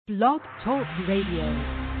Blog Talk Radio.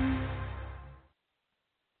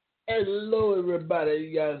 Hello, everybody.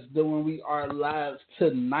 You guys doing? We are live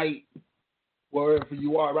tonight, wherever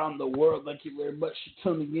you are around the world. Thank you very much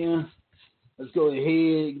for tuning in. Let's go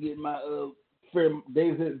ahead and get my friend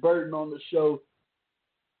David Burton on the show.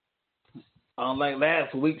 Like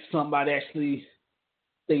last week, somebody actually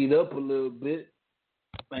stayed up a little bit.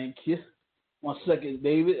 Thank you. 1 second,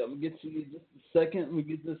 David. I'm going to get to you in just a second. Let me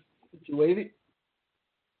get this situated.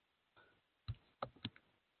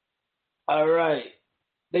 All right.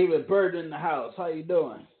 David Bird in the house. How you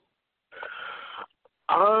doing?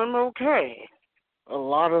 I'm okay. A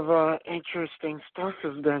lot of interesting stuff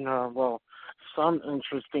has been, some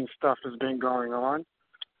interesting stuff has been going on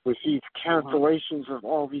with these cancellations of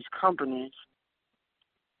all these companies.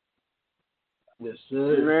 Yes,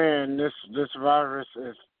 sir. Man, this virus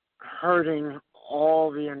is hurting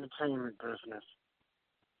all the entertainment business.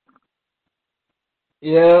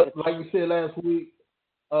 Yeah, like we said last week,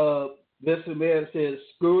 Vince McMahon said,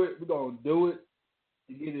 screw it, we're going to do it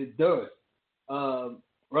and get it done.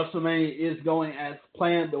 WrestleMania is going as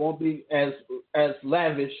planned. It won't be as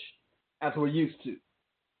lavish as we're used to.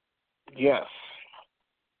 Yes.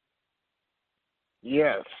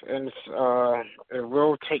 Yes, and it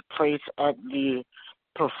will take place at the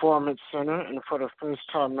Performance Center, and for the first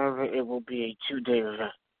time ever, it will be a 2-day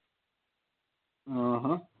event.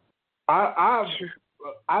 Uh-huh.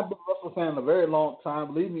 I've been a wrestling fan a very long time.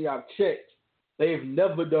 Believe me, I've checked. They've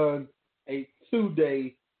never done a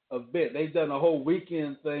 2-day event. They've done a whole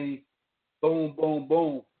weekend thing. Boom, boom,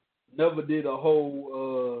 boom. Never did a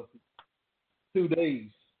whole 2 days.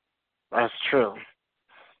 That's true.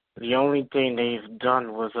 The only thing they've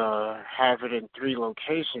done was have it in 3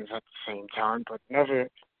 locations at the same time, but never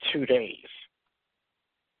 2 days.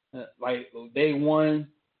 Like day 1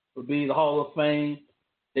 would be the Hall of Fame.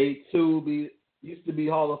 Day 2 used to be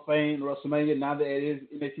Hall of Fame, WrestleMania. Now that it is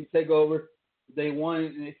NXT TakeOver. Day 1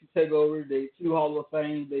 NXT TakeOver. Day 2 Hall of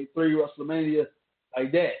Fame. Day 3 WrestleMania.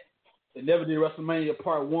 Like that. They never did WrestleMania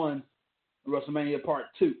Part 1 and WrestleMania Part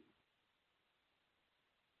 2.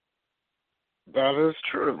 That is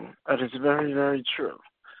true. That is very, very true.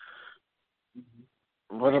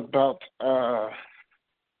 Mm-hmm. What about,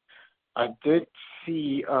 I did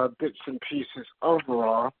see bits and pieces of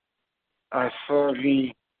Raw. I saw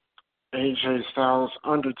the AJ Styles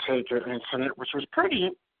Undertaker incident, which was pretty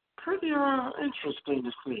interesting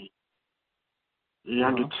to see. The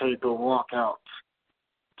Undertaker walk out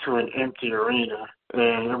to an empty arena,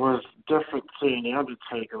 and it was different seeing the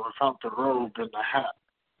Undertaker without the robe and the hat.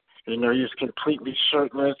 You know, he was completely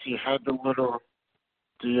shirtless. He had the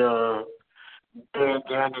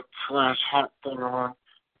bandana / hat thing on.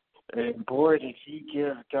 And boy, did he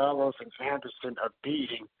give Gallows and Anderson a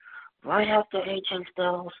beating right after AJ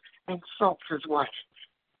Styles insults his wife.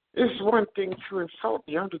 It's one thing to insult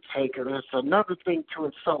the Undertaker. It's another thing to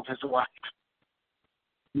insult his wife.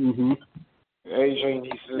 Mm-hmm. AJ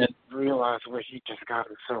needs to realize what he just got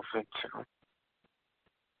himself into.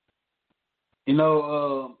 You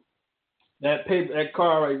know, that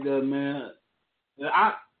car right there, man.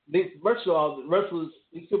 First of all, the wrestlers,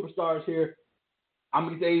 these superstars here, I'm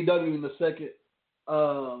going to get to AEW in a second.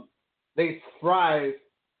 They thrive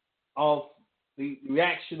off the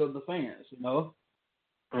reaction of the fans, you know.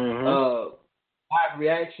 Mm-hmm. Live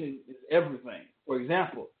reaction is everything. For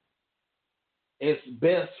example, it's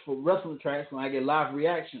best for wrestling tracks when I get live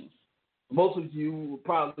reactions. Most of you will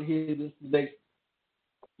probably hear this today.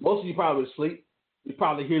 Most of you probably sleep. You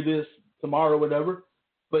probably hear this tomorrow or whatever,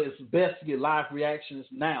 but it's best to get live reactions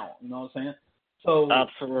now. You know what I'm saying? So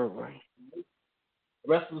absolutely, the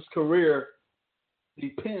wrestler's career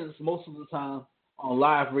depends most of the time on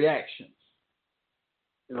live reactions.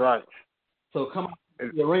 Right. So come out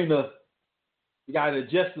to the arena, you got to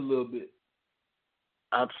adjust a little bit.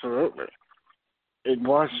 Absolutely. It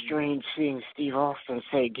was strange seeing Steve Austin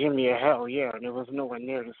say, "Give me a hell yeah," and there was no one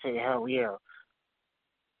there to say hell yeah.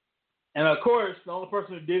 And of course, the only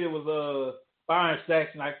person who did it was Byron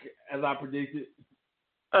Saxton, as I predicted.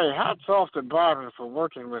 Hey, hats off to Byron for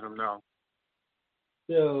working with him, though.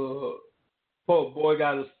 So, poor boy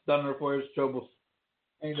got a stunner for his troubles.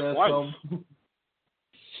 Ain't that something?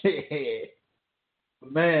 Shit.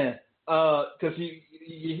 Man, because you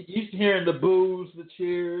used to hearing the boos, the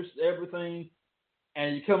cheers, everything,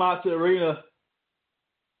 and you come out to the arena,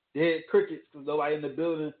 dead crickets because nobody in the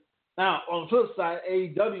building. Now, on the flip side,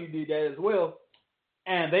 AEW did that as well,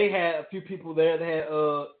 and they had a few people there. They had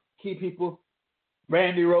key people.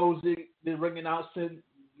 Randy Rosie did ring announcing,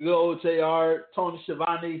 good old JR, Tony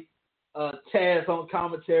Schiavone, Taz on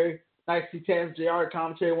commentary. Nice to see Taz JR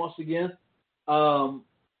commentary once again.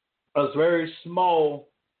 It was very small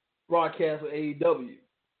broadcast with AEW.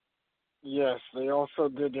 Yes, they also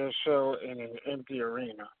did their show in an empty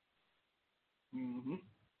arena. Mm-hmm.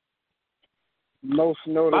 Most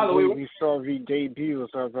notably, way, we saw the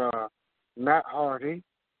debuts of Matt Hardy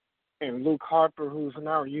and Luke Harper, who's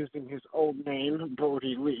now using his old name,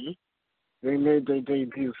 Brody Lee. They made their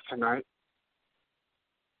debuts tonight.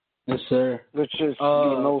 Yes, sir. Which is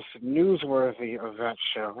the most newsworthy of that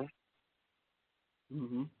show.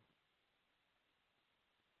 Mm-hmm.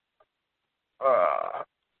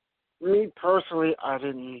 Me personally, I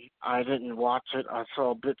didn't watch it. I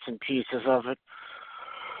saw bits and pieces of it.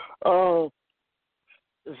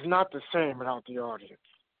 It's not the same without the audience.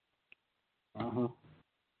 Uh-huh.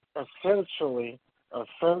 Essentially,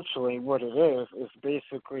 what it is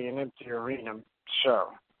basically an empty arena show.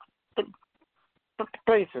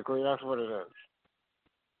 Basically, that's what it is.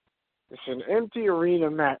 It's an empty arena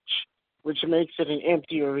match, which makes it an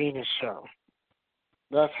empty arena show.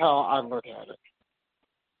 That's how I look at it.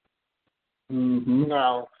 Mm-hmm.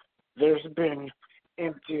 Now, there's been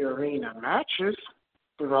empty arena matches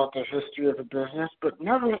throughout the history of the business, but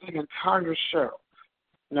never an entire show.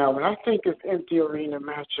 Now, when I think of empty arena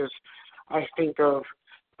matches, I think of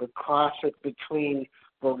the classic between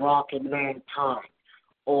The Rock and Mankind,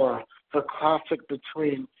 or the classic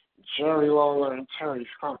between Jerry Lawler and Terry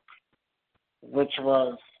Funk, which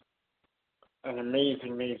was an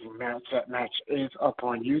amazing, amazing match. That match is up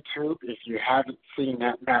on YouTube. If you haven't seen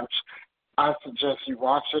that match, I suggest you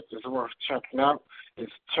watch it. It's worth checking out.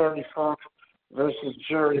 It's Terry Funk versus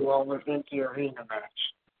Jerry Lawler empty arena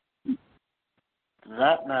match.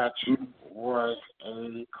 That match was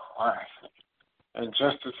a classic. And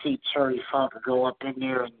just to see Terry Funk go up in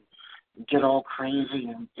there and get all crazy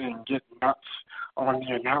and get nuts on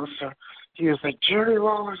the announcer, he was like, Jerry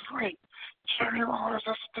Lawler's late. Jerry Lawler's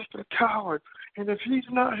a stinking coward. And if he's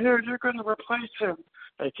not here, you're going to replace him.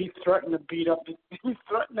 Like he threatened to beat up the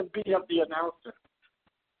announcer.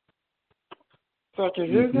 It's like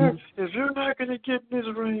if you're not going to get in this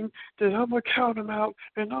ring, then I'm going to count him out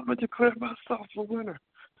and I'm going to declare myself a winner.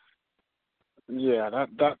 Yeah,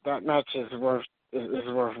 that match is worth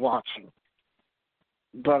watching.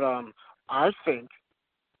 But I think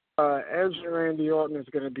Edge and Randy Orton is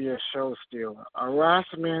going to be a show stealer. A last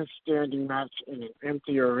man standing match in an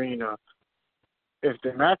empty arena. If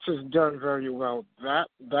the match is done very well,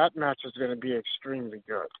 that match is going to be extremely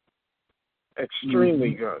good.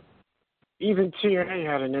 Extremely good. Even TNA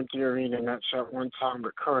had an empty arena match at one time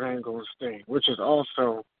with Kurt Angle and Sting, which is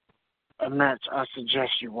also a match I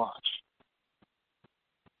suggest you watch.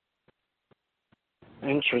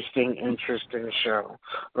 Interesting show.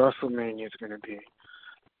 WrestleMania is going to be.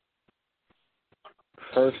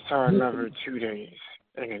 First time ever 2 days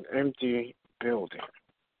in an empty building.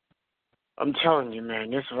 I'm telling you, man,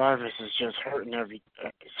 this virus is just hurting everybody.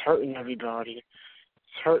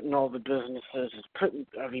 It's hurting all the businesses. It's putting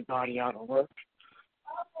everybody out of work.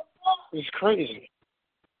 It's crazy.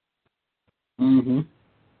 Mm-hmm.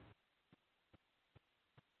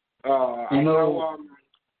 I know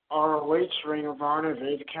ROH, Ring of Honor,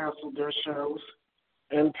 they've canceled their shows.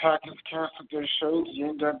 Impact has canceled their shows. The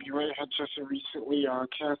NWA had just recently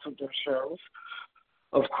canceled their shows.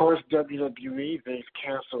 Of course, WWE, they've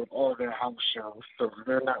canceled all their house shows, so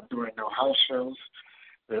they're not doing no house shows.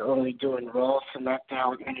 They're only doing Raw,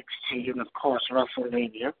 SmackDown, NXT, and of course,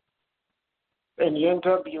 WrestleMania. And the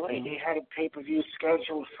NWA, they had a pay-per-view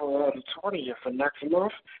scheduled for the 20th of next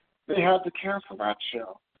month. They had to cancel that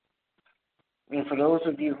show. And for those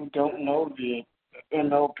of you who don't know, the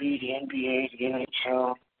MLB, the NBA, the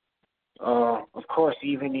NHL, of course,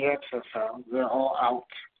 even the XFL, they're all out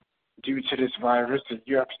due to this virus. The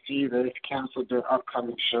UFC, they've canceled their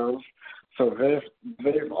upcoming shows, so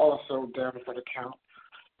they've also down for the count.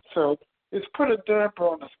 So it's put a damper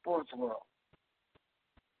on the sports world.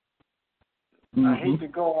 Mm-hmm. I hate to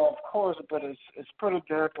go off course, but it's put a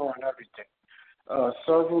damper on everything.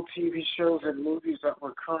 Several TV shows and movies that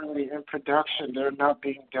were currently in production, they're not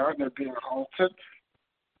being done. They're being halted.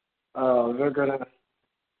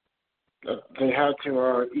 They had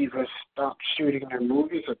to either stop shooting their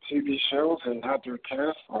movies or TV shows and have to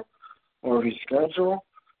cancel or reschedule.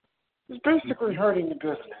 It's basically hurting the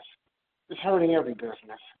business. It's hurting every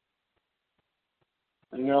business.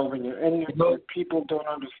 You know, when you're in, what people don't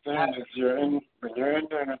understand is when you're in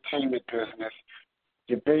the entertainment business,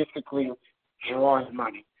 you're basically drawing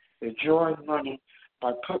money. You're drawing money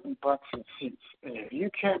by putting butts in seats. And if you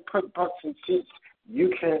can't put butts in seats, you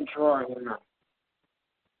can't draw any money.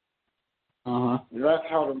 That's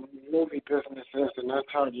how the movie business is, and that's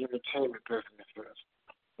how the entertainment business is.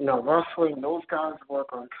 You know, wrestling, those guys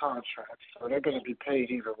work on contracts, so they're going to be paid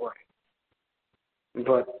either way.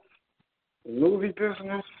 But movie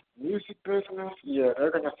business, music business, yeah,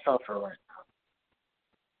 they're going to suffer right now.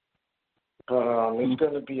 But it's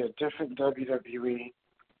going to be a different WWE.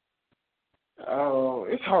 Oh,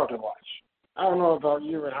 it's hard to watch. I don't know about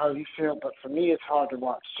you and how you feel, but for me, it's hard to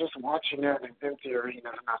watch. Just watching that in an empty arena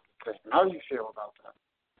is not the same. How do you feel about that?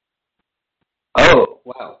 Oh,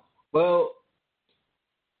 wow. Well,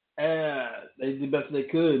 they did the best they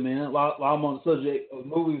could, man. While I'm on the subject of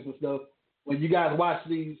movies and stuff, when you guys watch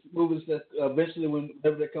these movies that eventually,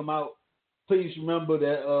 whenever they come out, please remember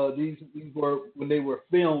that these were, when they were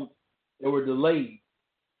filmed, they were delayed.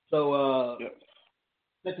 So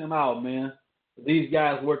check them out, man. These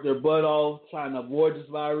guys work their butt off trying to avoid this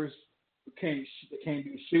virus. They can't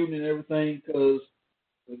do shooting and everything because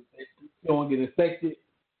they don't get infected.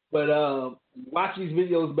 But watch these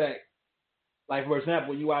videos back. Like, for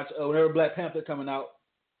example, you watch whenever Black Panther coming out,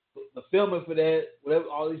 the filming for that, whatever,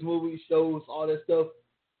 all these movies, shows, all that stuff,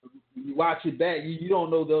 when you watch it back, you don't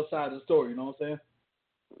know the other side of the story, you know what I'm saying?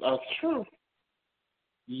 That's true.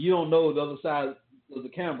 You don't know the other side of the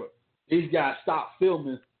camera. These guys stop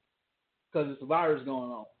filming because it's a virus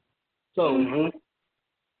going on. So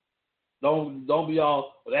don't be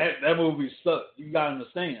all, well, that movie sucked. You gotta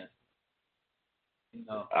understand. You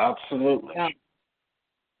know. Absolutely. Now,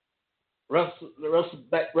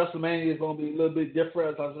 WrestleMania is going to be a little bit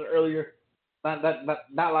different, as I said earlier. Not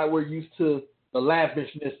like we're used to the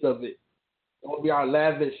lavishness of it. It won't be our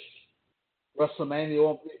lavish WrestleMania. It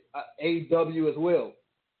won't be AEW as well.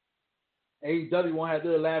 AEW won't have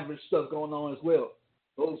their lavish stuff going on as well.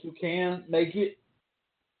 Those who can make it,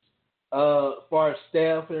 as far as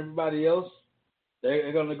staff and everybody else,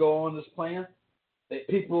 they're going to go on this plan.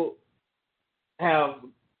 People have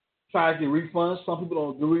tried to get refunds. Some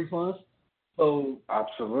people don't do refunds. So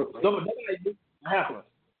absolutely, happen.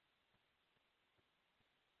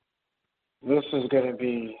 This is going to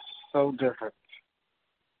be so different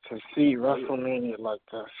to see WrestleMania like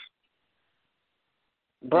this.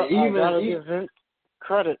 But I gotta give Vince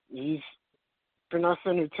credit. He's been us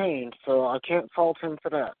entertained, so I can't fault him for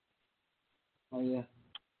that. Oh yeah,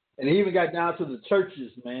 and he even got down to the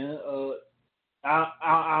churches, man.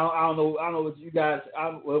 I don't know what you guys.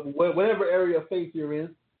 Whatever area of faith you're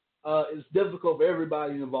in. It's difficult for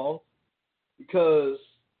everybody involved because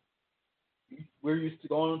we're used to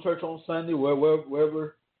going to church on Sunday,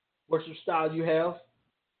 wherever worship style you have,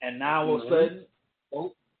 and now all of a sudden,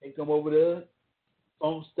 they come over there.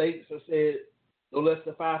 Some states have said no less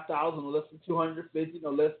than 5,000, no less than 250,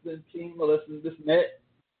 no less than 10, no less than this and that.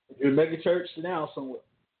 If you're a mega church, sit down somewhere.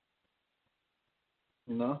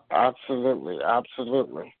 You know? Absolutely.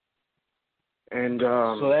 And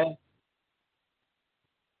so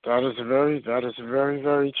that is very,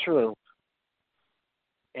 very true.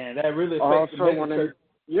 And that really affects the mega church.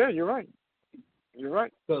 Yeah, you're right.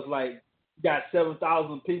 Because, like, you got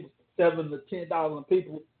 7,000 people, 7,000 to 10,000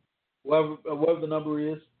 people, whatever the number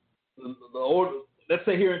is. The order, let's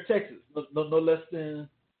say here in Texas, no less than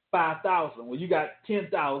 5,000. Well, you got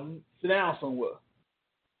 10,000, sit down somewhere.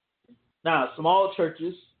 Now, small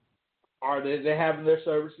churches they're having their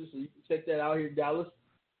services, so you can check that out here in Dallas.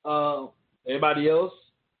 Everybody else,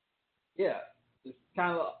 yeah, it's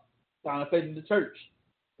kind of affecting the church.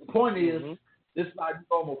 The point is, this is not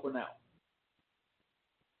normal for now.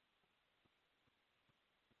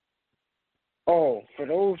 Oh, for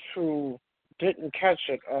those who didn't catch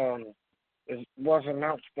it, it was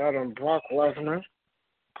announced that Brock Lesnar,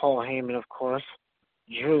 Paul Heyman, of course,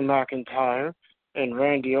 Drew McIntyre, and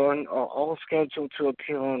Randy Orton are all scheduled to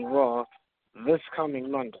appear on Raw this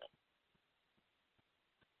coming Monday.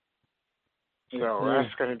 So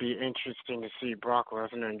that's going to be interesting to see Brock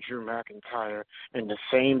Lesnar and Drew McIntyre in the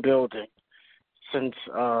same building, since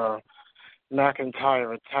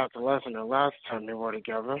McIntyre attacked Lesnar last time they were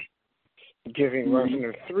together, giving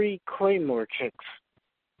Lesnar 3 Claymore kicks.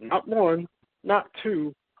 Not 1, not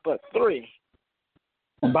 2, but 3.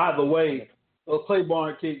 And by the way, those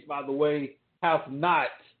Claymore kicks, have not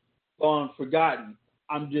gone forgotten.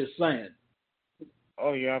 I'm just saying.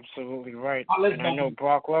 Oh, you're absolutely right. And I know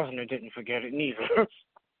Brock Lesnar didn't forget it neither.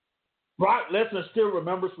 Brock Lesnar still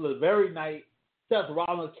remembers the very night Seth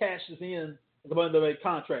Rollins cashes in the Monday Night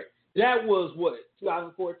contract. That was what,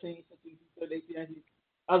 2014, 16, 17, 18, 19?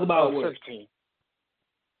 That was about 15.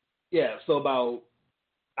 Yeah, so about,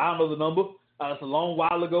 I don't know the number. It's a long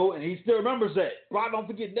while ago, and he still remembers that. Brock don't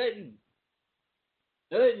forget nothing.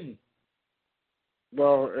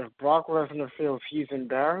 Well, if Brock Lesnar feels he's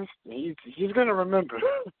embarrassed, he's going to remember.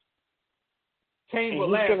 And he's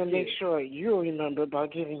going to make sure you remember by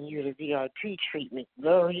giving you the VIP treatment.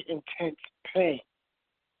 Very intense pain.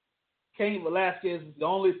 Cain Velasquez is the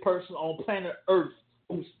only person on planet Earth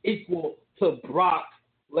who's equal to Brock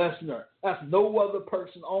Lesnar. That's no other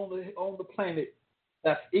person on the planet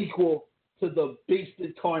that's equal to the Beast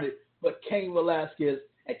Incarnate but Cain Velasquez.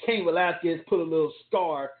 And Cain Velasquez put a little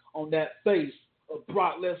scar on that face of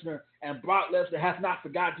Brock Lesnar, and Brock Lesnar has not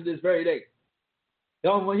forgotten to this very day. He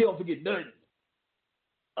don't forget nothing.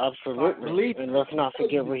 Absolutely. And let's not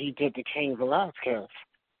forget what he did to Cain Velasquez.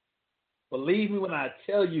 Believe me when I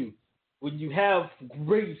tell you, when you have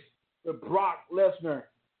grief with Brock Lesnar,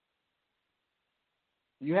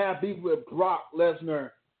 you have beef with Brock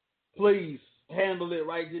Lesnar, please handle it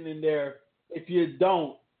right then and there. If you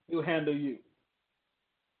don't, he'll handle you.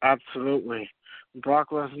 Absolutely. Brock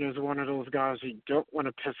Lesnar is one of those guys you don't want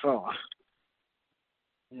to piss off.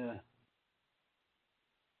 Yeah.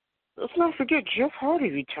 Let's not forget Jeff Hardy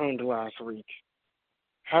returned last week.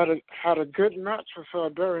 Had a good match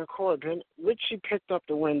with Baron Corbin, which he picked up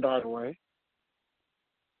the win, by the way.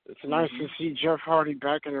 It's nice to see Jeff Hardy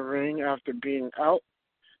back in the ring after being out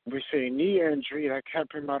with a knee injury that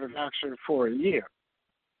kept him out of action for a year.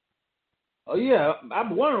 Oh, yeah.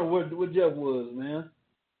 I'm wondering what Jeff was, man.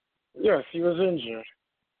 Yes, he was injured.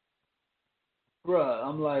 Bruh,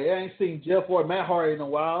 I'm like, I ain't seen Jeff or Matt Hardy in a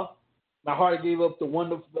while. Matt Hardy gave up the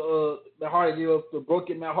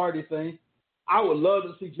broken Matt Hardy thing. I would love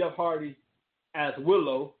to see Jeff Hardy as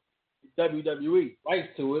Willow in WWE. Rights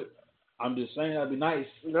to it. I'm just saying that'd be nice.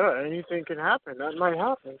 Yeah, anything can happen. That might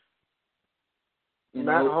happen.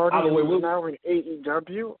 Matt Hardy, who is now in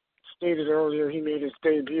AEW, stated earlier he made his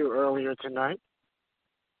debut earlier tonight.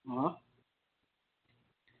 Uh-huh.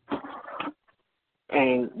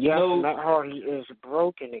 And yes, Matt Hardy is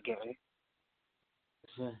broken again.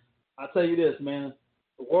 I'll tell you this, man.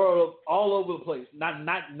 The world all over the place. Not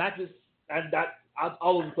just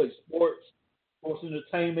all over the place. Sports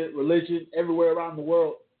entertainment, religion, everywhere around the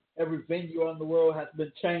world. Every venue around the world has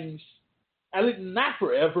been changed. At least not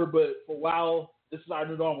forever, but for a while, this is our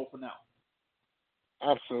new normal for now.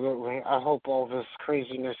 Absolutely. I hope all this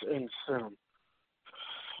craziness ends soon.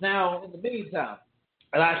 Now, in the meantime,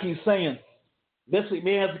 and I keep saying, Vince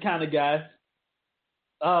McMahon's the kind of guy.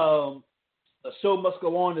 The show must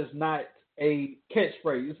go on is not a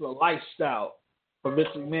catchphrase. It's a lifestyle for Vince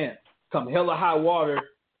McMahon. Come hell or high water,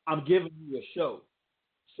 I'm giving you a show.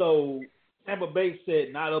 So Tampa Bay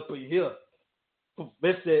said, not up in here.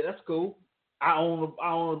 Vince said, that's cool. I own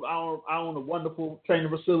a wonderful training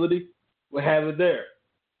facility. We'll have it there.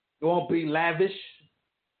 It won't be lavish,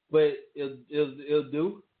 but it'll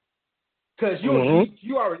do. Because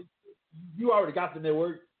you already got the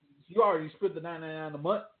network. You already spent the $9.99 a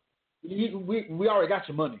month. We already got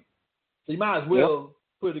your money. So you might as well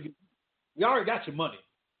put it. We already got your money.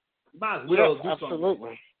 You might as well do something.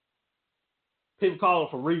 Absolutely. People calling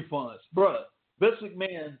for refunds. Bruh, Vince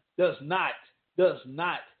McMahon does not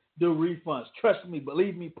do refunds. Trust me,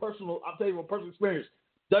 believe me, I'm telling you from personal experience.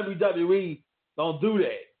 WWE don't do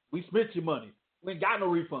that. We spent your money. We ain't got no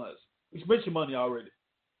refunds. We spent your money already.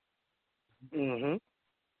 Mm-hmm.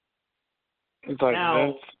 It's like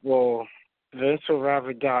now, Vince will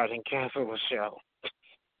rather die than cancel a show.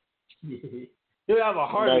 He'll have a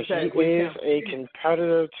heart attack. He is a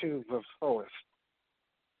competitor to the fullest.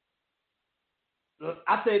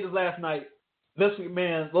 I said this last night. Vince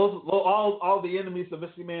McMahon, all the enemies of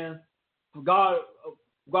Vince McMahon, God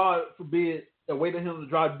forbid, they waited him to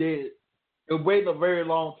drop dead. They waited a very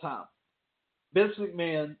long time. Vince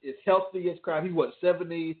McMahon is healthy as crap. He's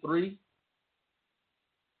 73?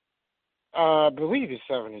 I believe he's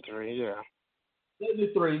 73, yeah.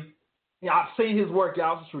 73. Yeah, I've seen his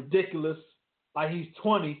workouts. It's ridiculous. Like he's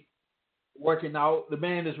 20 working out. The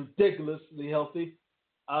man is ridiculously healthy.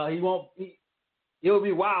 It'll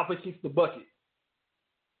be wild if he keeps the bucket.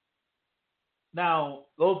 Now,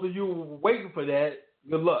 those of you waiting for that,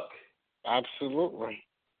 good luck. Absolutely.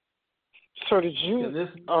 So did you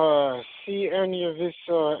see any of this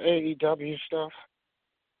AEW stuff?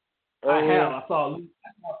 I have. I saw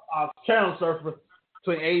a channel surfer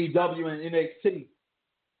between AEW and NXT.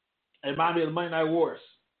 It reminded me of the Monday Night Wars.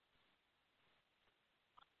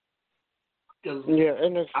 Yeah,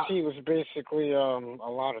 NXT was basically a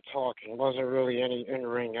lot of talking. Wasn't really any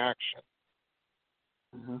in-ring action.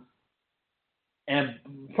 Mm-hmm. And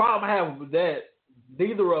the problem I have with that,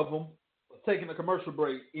 neither of them was taking a commercial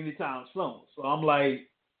break anytime soon. So I'm like,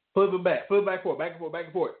 flip it back forth, back and forth, back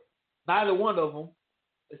and forth. Neither one of them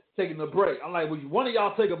is taking a break. I'm like, would one of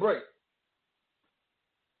y'all take a break?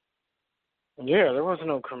 Yeah, there wasn't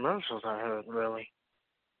no commercials I heard, really.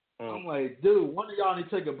 I'm like, dude, one of y'all need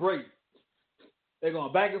to take a break. They're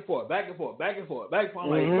going back and forth, back and forth, back and forth, back and forth.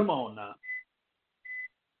 I'm like, come on now.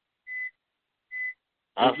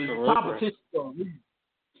 Absolutely. The competition.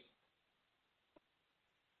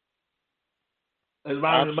 It's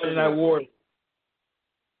about the Monday Night Wars.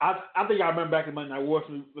 I think I remember back in Monday Night Wars.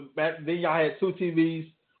 Back then, y'all had two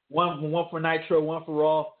TVs, one for Nitro, one for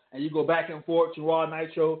Raw, and you go back and forth to Raw,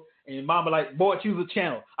 Nitro, and your mama like, boy, choose a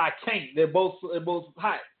channel. I can't. They're both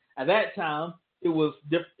hot. At that time, it was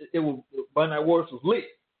different. It was Monday Night Wars was lit.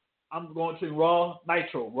 I'm going to Raw,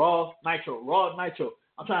 Nitro, Raw, Nitro, Raw, Nitro.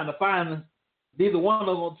 I'm trying to find neither one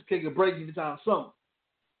of them to take a break anytime soon.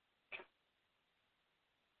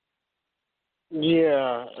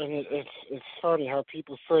 Yeah, and it's funny how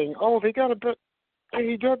people saying, "Oh, they got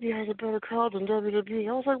AEW has a better crowd than WWE."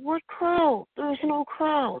 I was like, "What crowd? There's no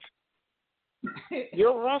crowd.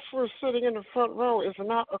 Your wrestler sitting in the front row is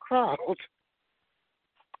not a crowd."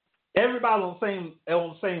 Everybody on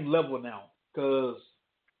the same level now, because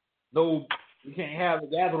you can't have a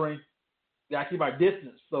gathering. You gotta keep our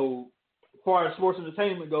distance. So, as far as sports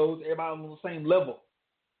entertainment goes, everybody on the same level.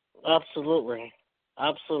 Absolutely.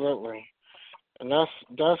 And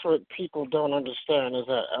that's what people don't understand is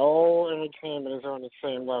that all entertainment is on the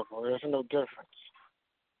same level. There's no difference.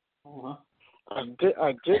 Uh-huh.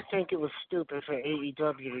 I did think it was stupid for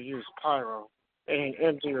AEW to use pyro in an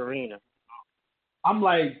empty arena. I'm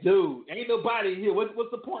like, dude, ain't nobody here. What's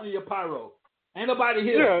the point of your pyro? Ain't nobody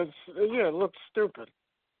here. Yeah, it looks stupid.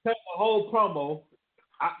 Cut the whole promo.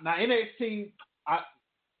 Now NXT,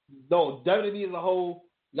 WWE as a whole,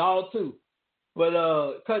 y'all too. But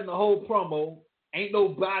cutting the whole promo, ain't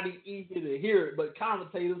nobody easy to hear it but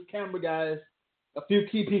commentators, camera guys, a few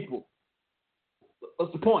key people.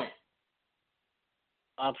 What's the point?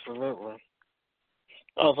 Absolutely.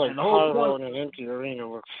 I was like, pyro in an empty arena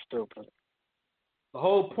looks stupid. The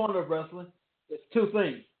whole point of wrestling is two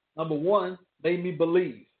things. Number one, made me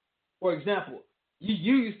believe. For example, you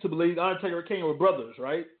used to believe The Undertaker and Kane were brothers,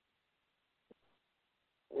 right?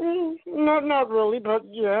 Not really, but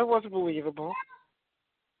yeah, it was believable.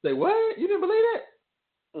 Say what? You didn't believe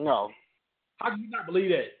that? No. How could you not believe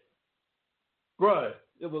that? Bruh,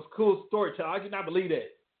 it was cool storytelling. How could you not believe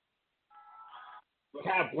that? We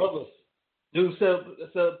have brothers. Dude set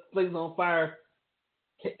places on fire.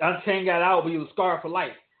 Kane got out, but he was scarred for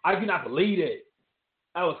life. How could you not believe that?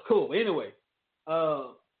 That was cool. Anyway,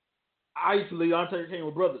 I used to believe Undertaker and Kane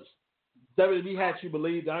were brothers. WWE had you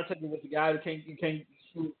believe the Undertaker was the guy that can't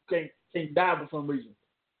die for some reason.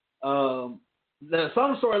 Some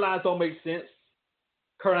storylines don't make sense.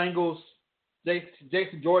 Kurt Angle's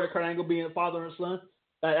Jason Jordan, Kurt Angle being father and son.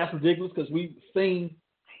 That's ridiculous because we've seen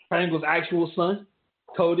Kurt Angle's actual son,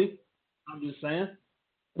 Cody. I'm just saying.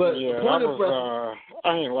 But yeah, I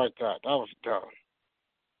didn't like that. That was dumb.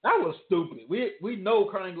 That was stupid. We know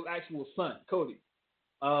Kurt Angle's actual son, Cody.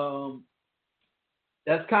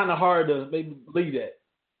 That's kind of hard to make me believe that.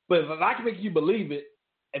 But if I can make you believe it,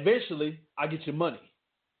 eventually I get your money.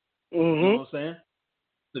 Mm-hmm. You know what I'm saying?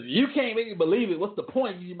 If you can't make me believe it, what's the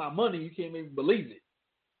point? You give me my money, you can't make me believe it.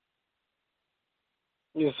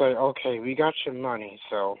 You say, okay, we got your money,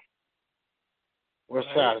 so we're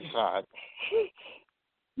satisfied.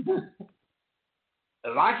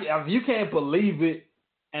 If you can't believe it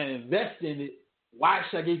and invest in it, why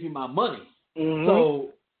should I give you my money? Mm-hmm.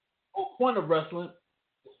 So, the whole point of wrestling,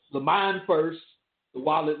 the mind first, the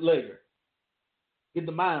wallet later. Get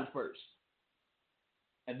the mind first.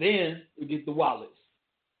 And then we get the wallets.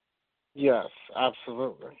 Yes,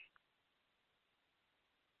 absolutely.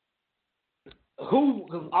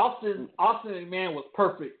 Because Austin McMahon was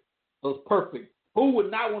perfect. Who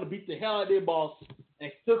would not want to beat the hell out of their boss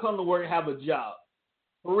and still come to work and have a job?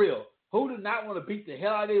 For real. Who did not want to beat the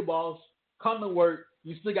hell out of their boss, come to work,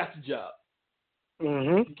 you still got the job?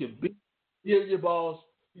 Mm-hmm. You can beat your boss,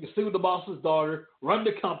 you can sleep with the boss's daughter, run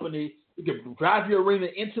the company, you can drive your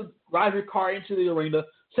car into the arena,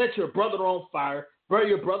 set your brother on fire, bury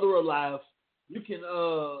your brother alive. You can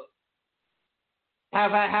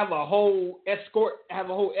have a whole escort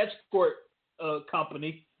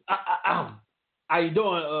company. How you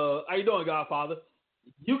doing, Godfather?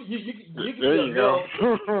 You can be a male.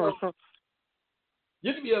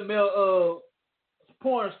 You can be a male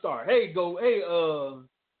porn star. Hey,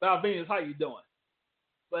 Val Venus, how you doing?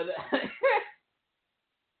 But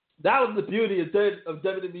that was the beauty of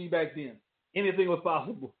WWE back then. Anything was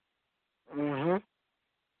possible. Mm-hmm.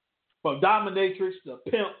 From dominatrix to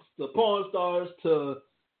pimps to porn stars to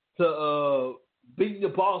beating the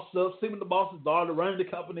boss up, sleeping with the boss's daughter, running the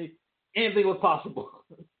company, anything was possible.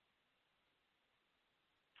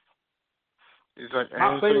 It's like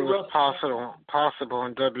anything was possible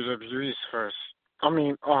on WWE's first. On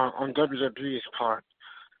WWE's part.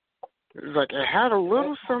 It's like it had a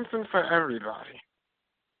little something for everybody.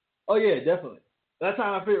 Oh yeah, definitely. That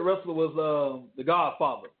time my favorite wrestler was The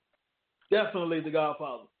Godfather. Definitely The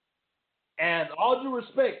Godfather. And all due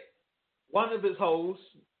respect, one of his hoes,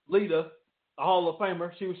 Lita, the Hall of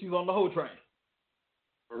Famer, she was on the whole train.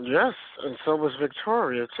 Yes, and so was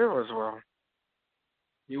Victoria too, as well.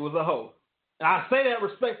 He was a hoe, and I say that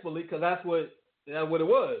respectfully because that's what it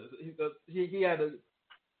was. He had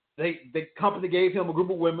the company gave him a group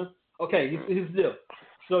of women. Okay, here's the deal.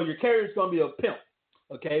 So your carrier's gonna be a pimp.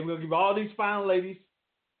 Okay, we're gonna give all these fine ladies.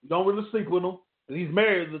 You don't really sleep with them. He's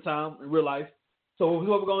married at the time in real life. So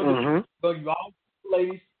what we're gonna do? We're gonna give all the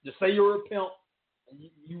ladies. Just say you're a pimp. And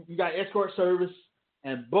you got escort service,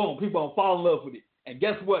 and boom, people gonna fall in love with it. And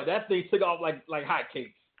guess what? That thing took off like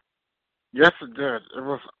hotcakes. Yes, it did. It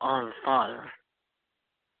was on fire.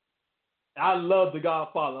 I love The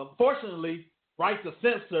Godfather. Unfortunately, Right to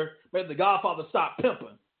Censor made The Godfather stop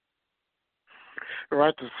pimping.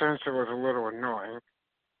 Right to Censor was a little annoying.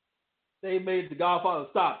 They made The Godfather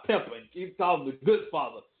stop pimping. He called him the good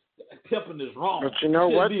father. Pimping is wrong. But you know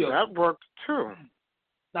what? That worked too.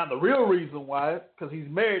 Now, the real reason why, because he's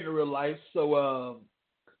married in real life. So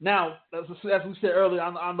now, as we said earlier, I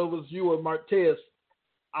don't know if it was you or Martez.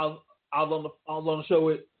 I was on the show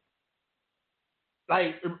with,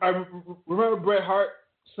 like, I remember Bret Hart,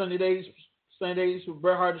 Sunny Days with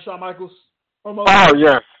Bret Hart and Shawn Michaels? Almost? Oh,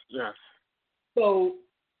 yes. So,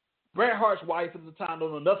 Bret Hart's wife at the time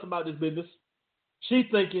don't know nothing about this business. She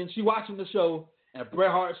watching the show, and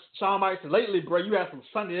Bret Hart, Shawn Michaels said, lately, Bret, you had some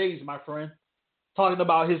Sunny Days, my friend, talking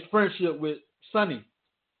about his friendship with Sunny.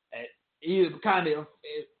 And he kind of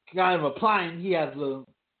implying he has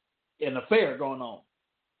an affair going on.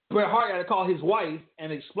 Bret Hart got to call his wife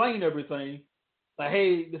and explain everything. Like,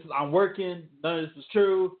 hey, I'm working, none of this is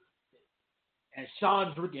true. And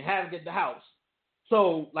Shawn's wreaking havoc at the house.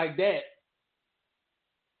 So, like that.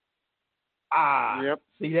 Yep.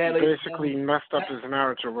 See that? Basically messed up his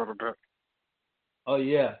marriage a little bit. Oh,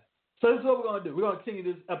 yeah. So this is what we're going to do. We're going to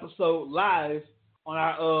continue this episode live on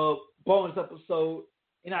our bonus episode.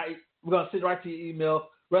 We're going to send it right to your email,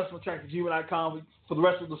 wrestlingtrack@gmail.com for the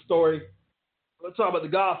rest of the story. We'll talk about The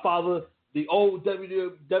Godfather, the old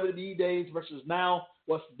WWE days versus now,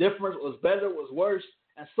 what's different, what's better, what's worse,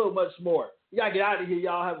 and so much more. We got to get out of here,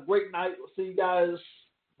 y'all. Have a great night. We'll see you guys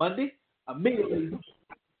Monday. Immediately.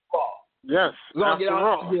 Yes, we're going to get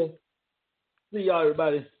out of here. See y'all,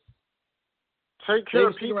 everybody. Take care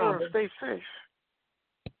of people and stay safe.